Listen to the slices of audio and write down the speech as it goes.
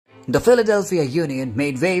The Philadelphia Union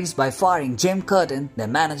made waves by firing Jim Curtin, their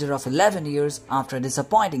manager of 11 years, after a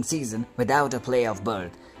disappointing season without a playoff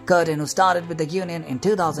berth. Curtin, who started with the Union in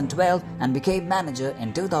 2012 and became manager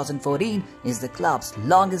in 2014, is the club's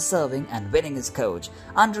longest-serving and winningest coach.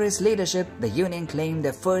 Under his leadership, the Union claimed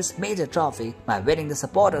their first major trophy by winning the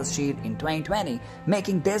Supporters' Shield in 2020,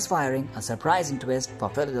 making this firing a surprising twist for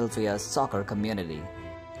Philadelphia's soccer community.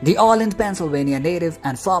 The Orland, Pennsylvania native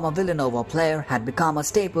and former Villanova player had become a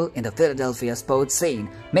staple in the Philadelphia sports scene,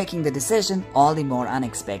 making the decision all the more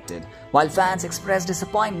unexpected. While fans expressed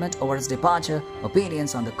disappointment over his departure,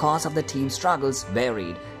 opinions on the cause of the team's struggles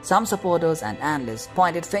varied. Some supporters and analysts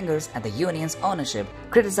pointed fingers at the Union's ownership,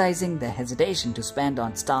 criticizing their hesitation to spend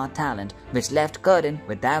on star talent, which left Curtin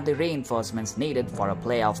without the reinforcements needed for a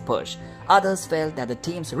playoff push. Others felt that the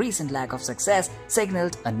team's recent lack of success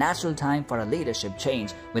signaled a natural time for a leadership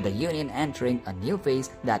change, with the Union entering a new phase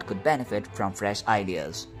that could benefit from fresh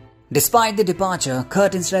ideas. Despite the departure,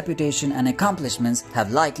 Curtin's reputation and accomplishments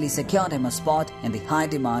have likely secured him a spot in the high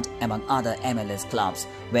demand among other MLS clubs,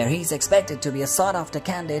 where he is expected to be a sought-after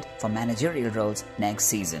candidate for managerial roles next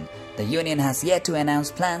season. The Union has yet to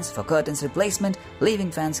announce plans for Curtin's replacement, leaving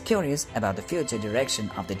fans curious about the future direction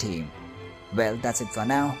of the team. Well, that's it for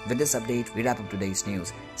now. With this update, we wrap up today's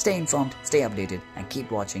news. Stay informed, stay updated, and keep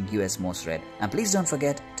watching US Most Read. And please don't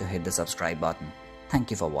forget to hit the subscribe button. Thank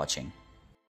you for watching.